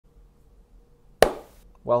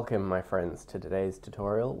Welcome, my friends, to today's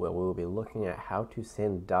tutorial where we will be looking at how to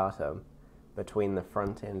send data between the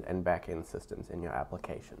front-end and back-end systems in your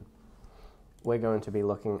application. We're going to be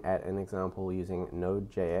looking at an example using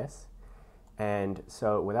Node.js, and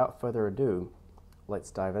so without further ado,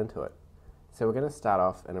 let's dive into it. So we're going to start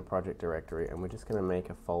off in a project directory, and we're just going to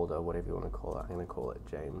make a folder, whatever you want to call it. I'm going to call it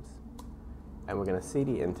James, and we're going to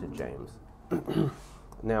cd into James.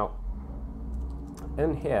 Now,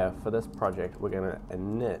 in here, for this project, we're going to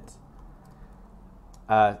init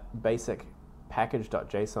a basic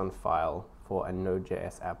package.json file for a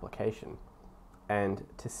Node.js application. And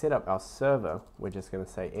to set up our server, we're just going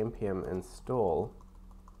to say npm install,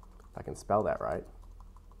 if I can spell that right,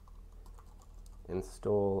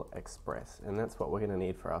 install express. And that's what we're going to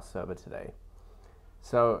need for our server today.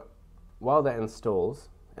 So while that installs,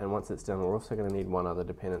 and once it's done, we're also going to need one other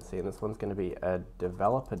dependency, and this one's going to be a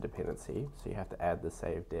developer dependency, so you have to add the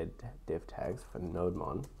save dev tags for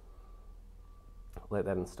nodemon. Let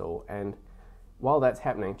that install, and while that's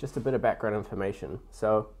happening, just a bit of background information.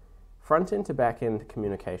 So front-end to back-end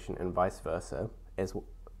communication and vice versa is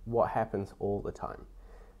what happens all the time.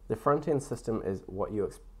 The front-end system is what you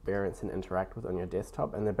experience and interact with on your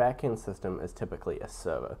desktop, and the back-end system is typically a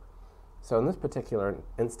server. So in this particular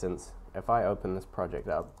instance, if I open this project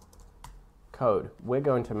up, code, we're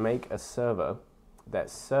going to make a server that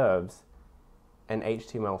serves an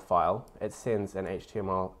HTML file. It sends an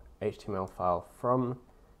HTML file from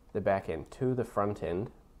the backend to the front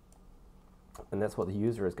end, and that's what the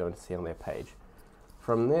user is going to see on their page.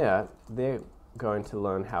 From there, they're going to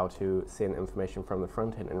learn how to send information from the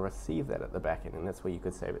front end and receive that at the back end, and that's where you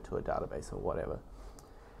could save it to a database or whatever.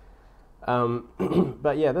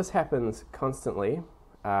 But yeah, this happens constantly.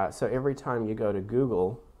 So every time you go to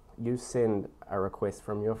Google, you send a request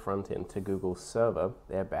from your front end to Google's server,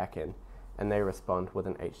 their backend, and they respond with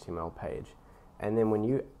an HTML page. And then when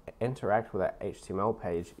you interact with that HTML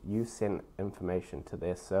page, you send information to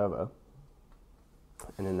their server,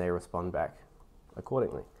 and then they respond back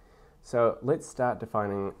accordingly. So let's start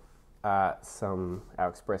defining our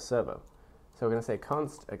express server. So we're going to say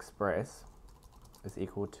const express is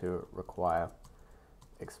equal to require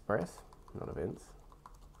express, not events.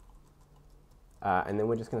 And then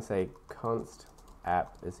we're just going to say const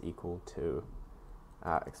app is equal to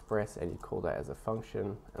express, and you call that as a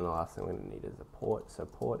function. And the last thing we're going to need is a port. So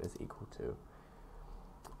port is equal to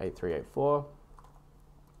 8384,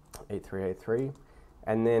 8383.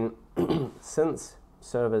 And then since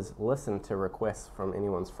servers listen to requests from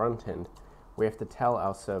anyone's front end, we have to tell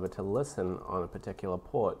our server to listen on a particular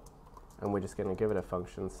port. And we're just going to give it a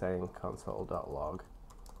function saying console.log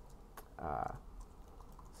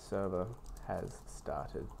server has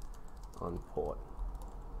started on port,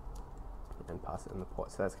 and pass it in the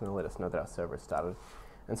port. So that's going to let us know that our server has started.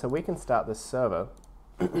 And so we can start this server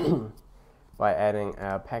by adding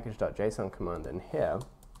our package.json command in here,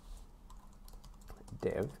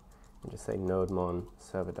 dev, and just say nodemon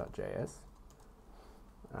server.js.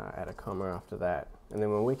 Add a comma after that. And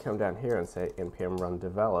then when we come down here and say npm run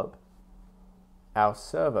develop, our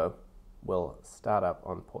server will start up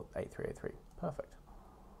on port 8383. Perfect.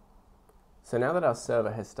 So now that our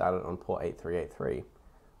server has started on port 8383,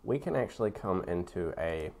 we can actually come into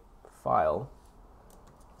a file.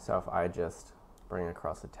 So if I just bring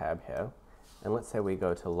across a tab here, and let's say we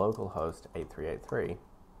go to localhost 8383,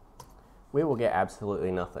 we will get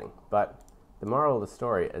absolutely nothing. But the moral of the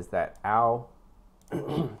story is that our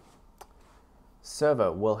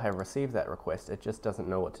server will have received that request. It just doesn't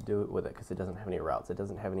know what to do with it because it doesn't have any routes. It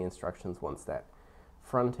doesn't have any instructions once that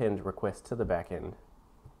front-end request to the back-end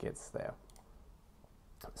gets there.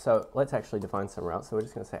 So let's actually define some routes. So we're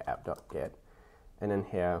just going to say app.get, and in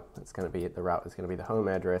here it's going to be, the route is going to be the home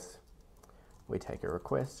address. We take a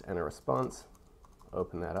request and a response,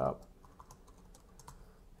 open that up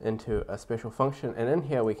into a special function, and in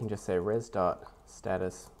here we can just say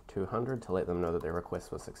res.status 200 to let them know that their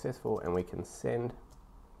request was successful, and we can send,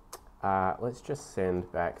 let's just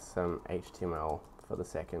send back some HTML for the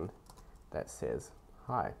second that says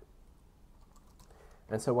hi.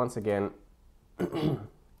 And so once again,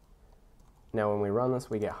 now when we run this,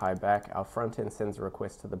 we get hi back. Our front end sends a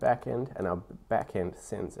request to the back end, and our back end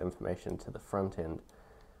sends information to the front end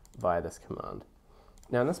via this command.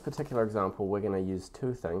 Now in this particular example, we're going to use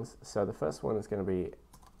two things. So the first one is going to be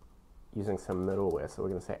using some middleware. So we're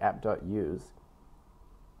going to say app.use,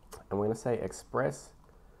 and we're going to say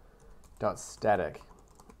express.static,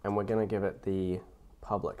 and we're going to give it the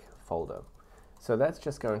public folder. So that's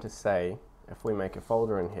just going to say, if we make a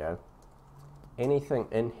folder in here, anything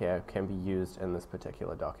in here can be used in this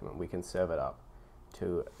particular document. We can serve it up.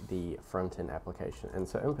 to the front-end application. And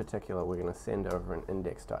so in particular, we're going to send over an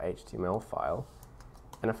index.html file.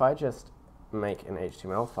 And if I just make an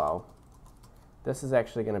HTML file, this is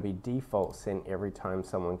actually going to be default sent every time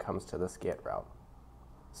someone comes to this GET route.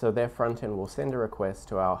 So their front-end will send a request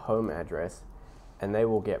to our home address, and they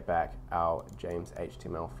will get back our James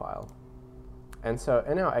HTML file. And so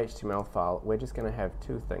in our HTML file, we're just going to have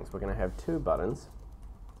two things. We're going to have two buttons.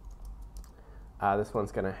 This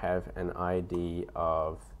one's going to have an ID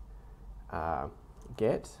of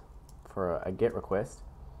get for a GET request.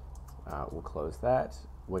 We'll close that.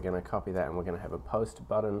 We're going to copy that, and we're going to have a post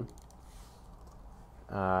button.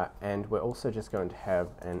 And we're also just going to have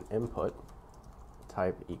an input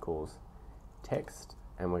type equals text,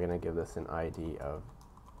 and we're going to give this an ID of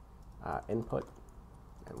input,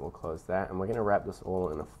 and we'll close that, and we're going to wrap this all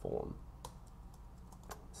in a form.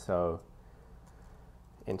 So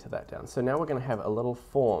enter that down. So now we're going to have a little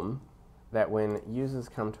form that when users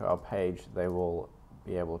come to our page, they will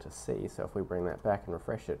be able to see. So if we bring that back and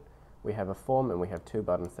refresh it, we have a form and we have two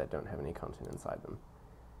buttons that don't have any content inside them.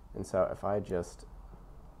 And so if I just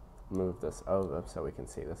move this over so we can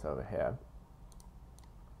see this over here.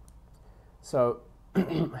 So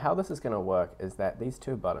how this is going to work is that these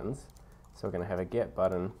two buttons, so we're going to have a get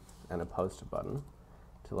button and a post button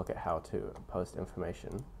to look at how to post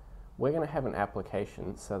information. We're going to have an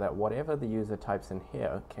application so that whatever the user types in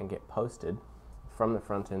here can get posted from the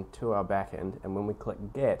front end to our back end, and when we click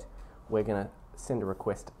get, we're going to send a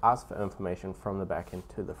request to us for information from the back end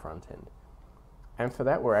to the front end. And for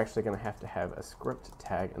that, we're actually going to have a script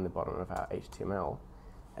tag in the bottom of our HTML,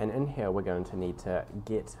 and in here we're going to need to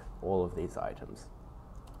get all of these items.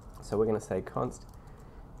 So we're going to say const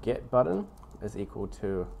get button is equal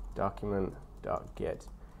to document.get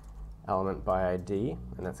element by ID,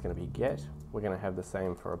 and that's going to be get. We're going to have the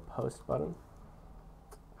same for a post button,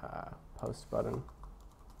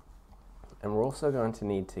 and we're also going to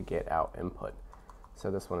need to get our input. So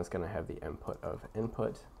this one is going to have the input of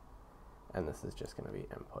input, and this is just going to be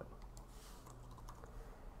input.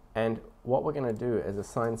 And what we're going to do is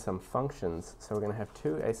assign some functions. So we're going to have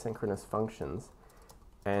two asynchronous functions,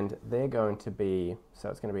 and they're going to be, so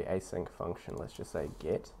it's going to be async function, let's just say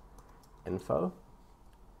get info.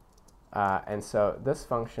 And so this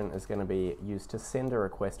function is going to be used to send a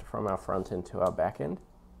request from our front end to our back end.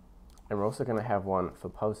 And we're also going to have one for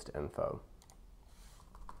post info.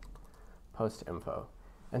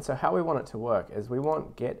 And so how we want it to work is we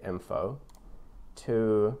want get info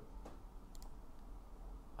to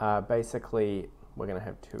basically, we're going to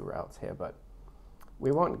have two routes here, but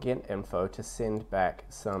we want get info to send back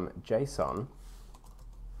some JSON.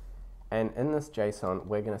 And in this JSON,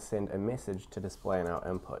 we're going to send a message to display in our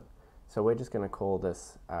input. So we're just going to call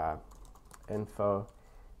this info,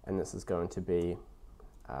 and this is going to be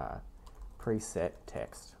preset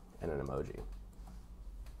text and an emoji.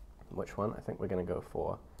 Which one? I think we're going to go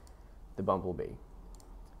for the bumblebee.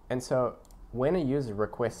 And so when a user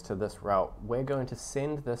requests to this route, we're going to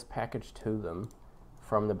send this package to them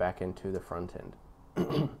from the backend to the front end.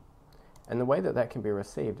 And the way that that can be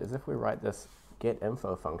received is if we write this get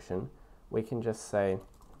info function, we can just say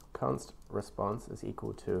const response is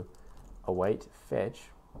equal to await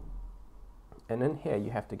fetch, and in here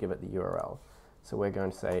you have to give it the URL. So we're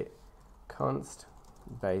going to say const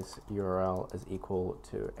base URL is equal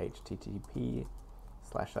to http//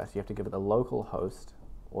 you have to give it the local host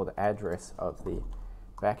or the address of the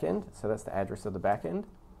backend. So that's the address of the backend.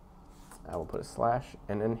 We'll put a slash,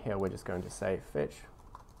 and in here we're just going to say fetch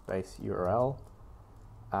base URL,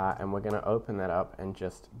 and we're going to open that up and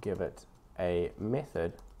just give it a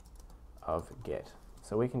method of get.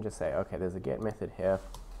 So we can just say, okay, there's a get method here,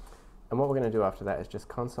 and what we're going to do after that is just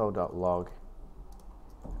console.log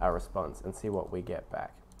our response and see what we get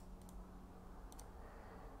back.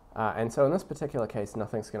 And so in this particular case,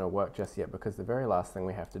 nothing's going to work just yet, because the very last thing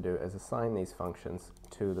we have to do is assign these functions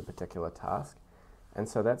to the particular task. And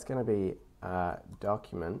so that's going to be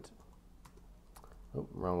document,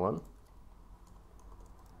 wrong one,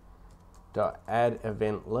 .add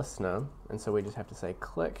event listener, and so we just have to say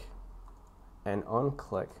click, and on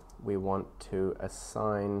click we want to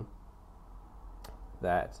assign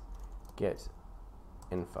that get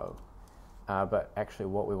info. But actually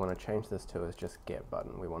what we want to change this to is just get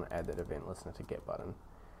button. We want to add that event listener to get button.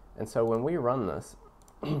 And so when we run this,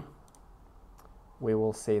 we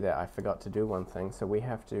will see that I forgot to do one thing. So we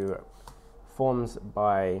have to, forms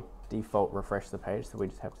by default refresh the page, so we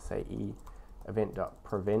just have to say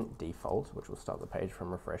event.prevent default, which will stop the page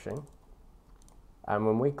from refreshing. And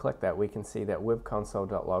when we click that, we can see that we've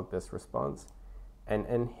console.log this response, and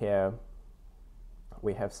in here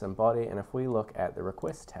we have some body, and if we look at the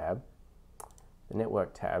request tab, the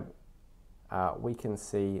network tab, we can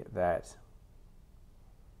see that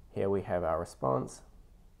here we have our response,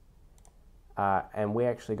 and we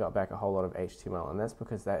actually got back a whole lot of HTML, and that's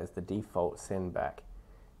because that is the default send back.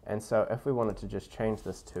 And so if we wanted to just change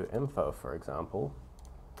this to info, for example,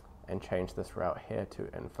 and change this route here to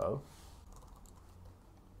info,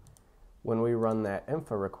 when we run that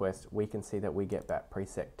info request, we can see that we get back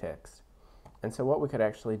preset text. And so what we could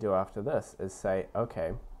actually do after this is say,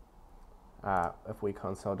 okay, if we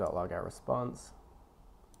console.log our response,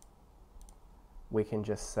 we can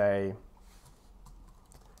just say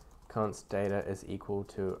const data is equal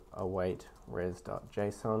to await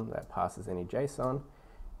res.json, that passes any JSON,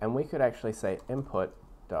 and we could actually say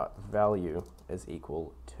input.value is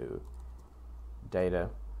equal to data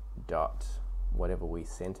dot whatever we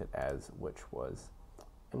sent it as, which was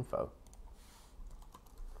info.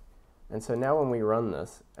 And so now when we run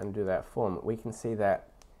this and do that form, we can see that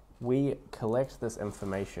we collect this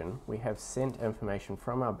information. We have sent information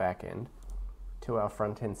from our backend to our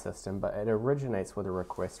front-end system, but it originates with a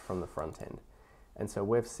request from the front end. And so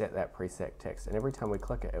we've set that preset text, and every time we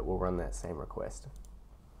click it, it will run that same request.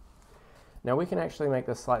 Now we can actually make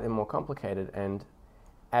this slightly more complicated and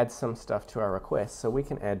add some stuff to our request. So we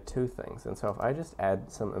can add two things. And so if I just add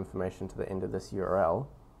some information to the end of this URL,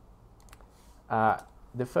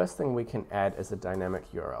 the first thing we can add is a dynamic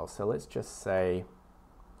URL. So let's just say,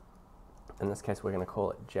 in this case, we're going to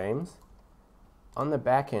call it James. On the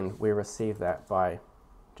back end, we receive that by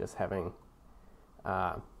just having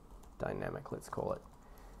dynamic, let's call it.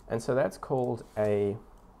 And so that's called a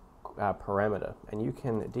parameter. And you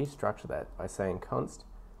can destructure that by saying const,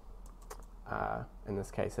 in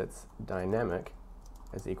this case it's dynamic,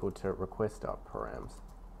 is equal to request.params.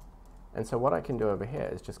 And so what I can do over here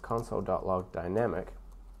is just console.log dynamic.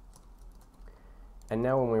 And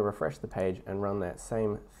now when we refresh the page and run that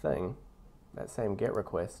same thing, that same GET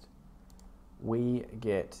request, we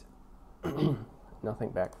get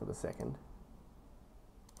nothing back for the second.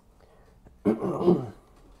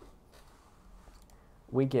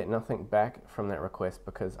 We get nothing back from that request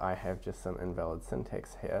because I have just some invalid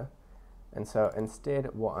syntax here. And so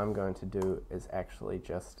instead what I'm going to do is actually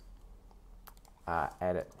just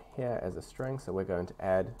add it here as a string. So we're going to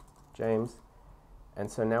add James. And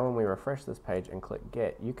so now when we refresh this page and click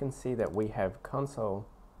get, you can see that we have console.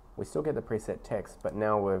 We still get the preset text, but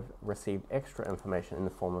now we've received extra information in the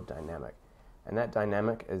form of dynamic. And that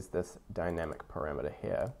dynamic is this dynamic parameter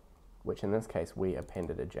here, which in this case we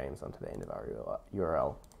appended a James onto the end of our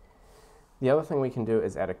URL. The other thing we can do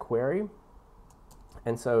is add a query.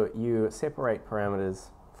 And so you separate parameters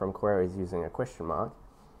from queries using a question mark,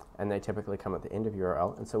 and they typically come at the end of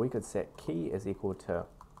URL. And so we could set key is equal to,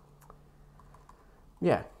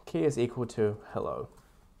 key is equal to hello.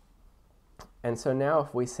 And so now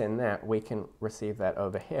if we send that, we can receive that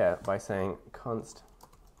over here by saying const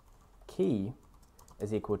key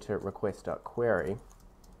is equal to request.query.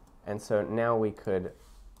 And so now we could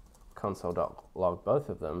console.log both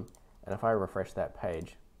of them. And if I refresh that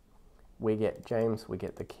page, we get James, we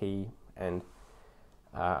get the key, and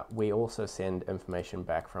we also send information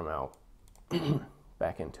back from our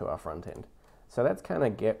back into our front end. So that's kind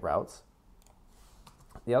of get routes.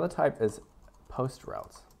 The other type is post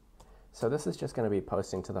routes. So this is just going to be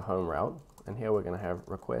posting to the home route, and here we're going to have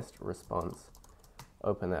request response,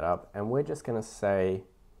 open that up, and we're just going to say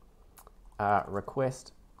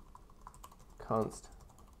request const,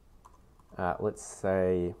 let's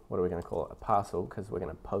say, what are we going to call it, a parcel, because we're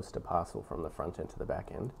going to post a parcel from the front end to the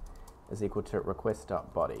back end, is equal to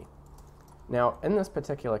request.body. Now in this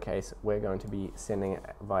particular case we're going to be sending it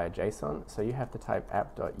via JSON, so you have to type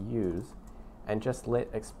app.use and just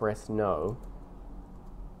let Express know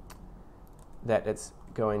that it's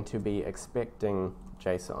going to be expecting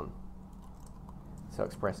JSON. So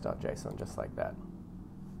express.json, just like that.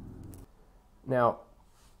 Now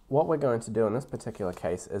what we're going to do in this particular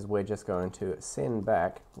case is we're just going to send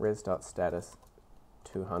back res.status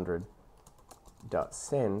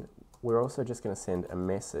 200.send. We're also just going to send a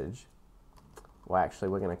message. Well, actually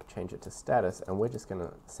we're going to change it to status, and we're just going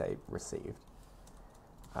to say received,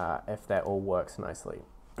 if that all works nicely.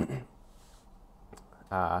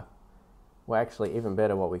 Well, actually even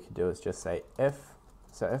better, what we could do is just say if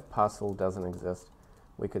parcel doesn't exist,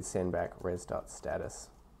 we could send back res.status.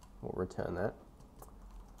 We'll return that.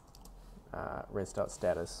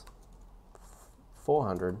 Res.status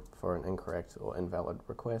 400 for an incorrect or invalid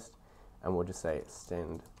request, and we'll just say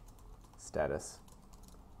send status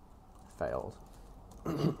failed.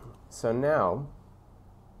 So now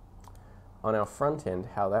on our front end,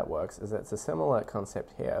 how that works is it's a similar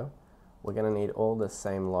concept here. We're going to need all the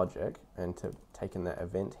same logic, and to take in that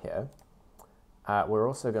event here, We're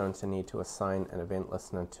also going to need to assign an event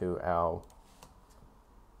listener to our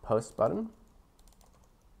post button.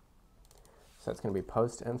 So it's going to be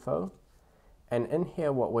post info. And in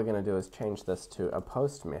here, what we're going to do is change this to a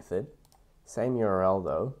post method, same URL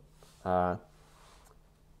though.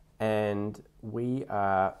 And we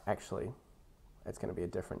are actually, it's going to be a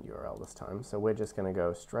different URL this time. So we're just going to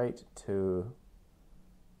go straight to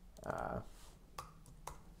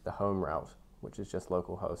the home route, which is just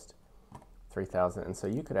localhost 3000. And so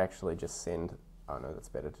you could actually just send, oh no, that's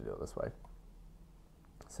better to do it this way.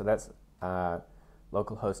 So that's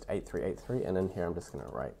localhost 8383, and in here I'm just going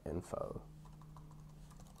to write info.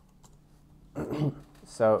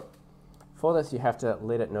 So for this, you have to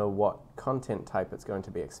let it know what content type it's going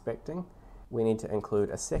to be expecting. We need to include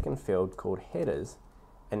a second field called headers,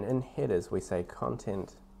 and in headers we say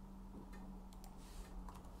content,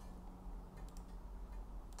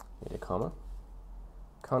 need a comma,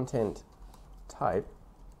 content type,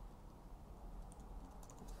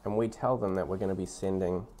 and we tell them that we're going to be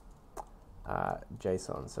sending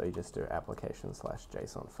JSON, so you just do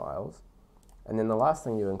application/JSON files. And then the last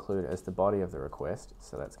thing you include is the body of the request,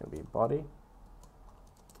 so that's going to be body.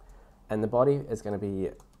 And the body is going to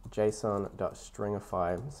be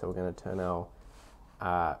JSON.stringify, so we're going to turn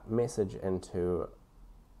our message into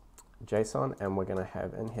JSON, and we're going to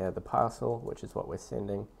have in here the parcel, which is what we're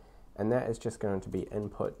sending, and that is just going to be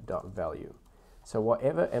input.value. So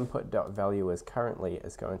whatever input.value is currently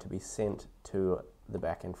is going to be sent to the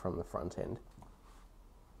backend from the front end.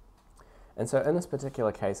 And so in this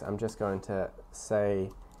particular case, I'm just going to say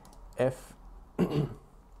if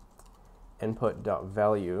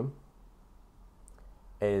input.value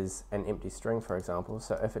is an empty string, for example,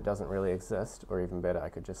 so if it doesn't really exist, or even better, I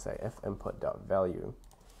could just say if input.value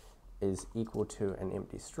is equal to an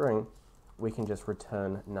empty string, we can just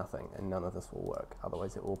return nothing, and none of this will work.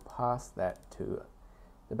 Otherwise, it will pass that to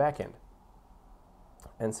the backend.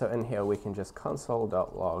 And so in here, we can just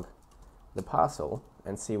console.log the parcel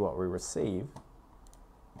and see what we receive.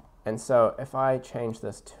 And so if I change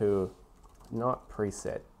this to not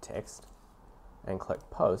preset text and click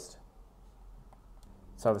post,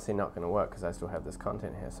 it's obviously not going to work because I still have this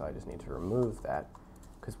content here, so I just need to remove that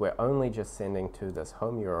because we're only just sending to this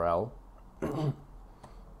home URL.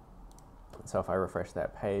 So if I refresh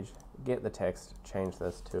that page, get the text, change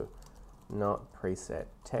this to not preset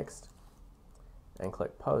text, and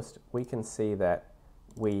click post, we can see that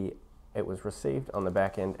it was received on the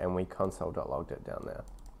back end and we console.logged it down there.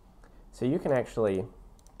 So you can actually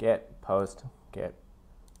get post,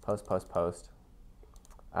 post.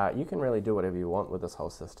 You can really do whatever you want with this whole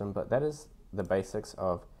system, but that is the basics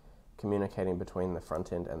of communicating between the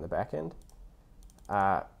front end and the back end.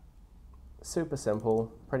 Super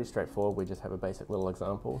simple, pretty straightforward. We just have a basic little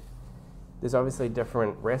example. There's obviously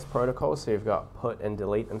different REST protocols, so you've got put and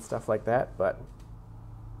delete and stuff like that, but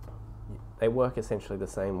they work essentially the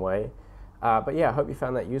same way. But yeah, I hope you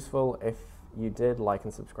found that useful. If you did, like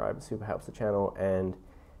and subscribe. It super helps the channel. And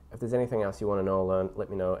if there's anything else you want to know or learn, let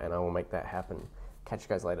me know and I will make that happen. Catch you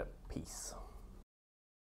guys later. Peace.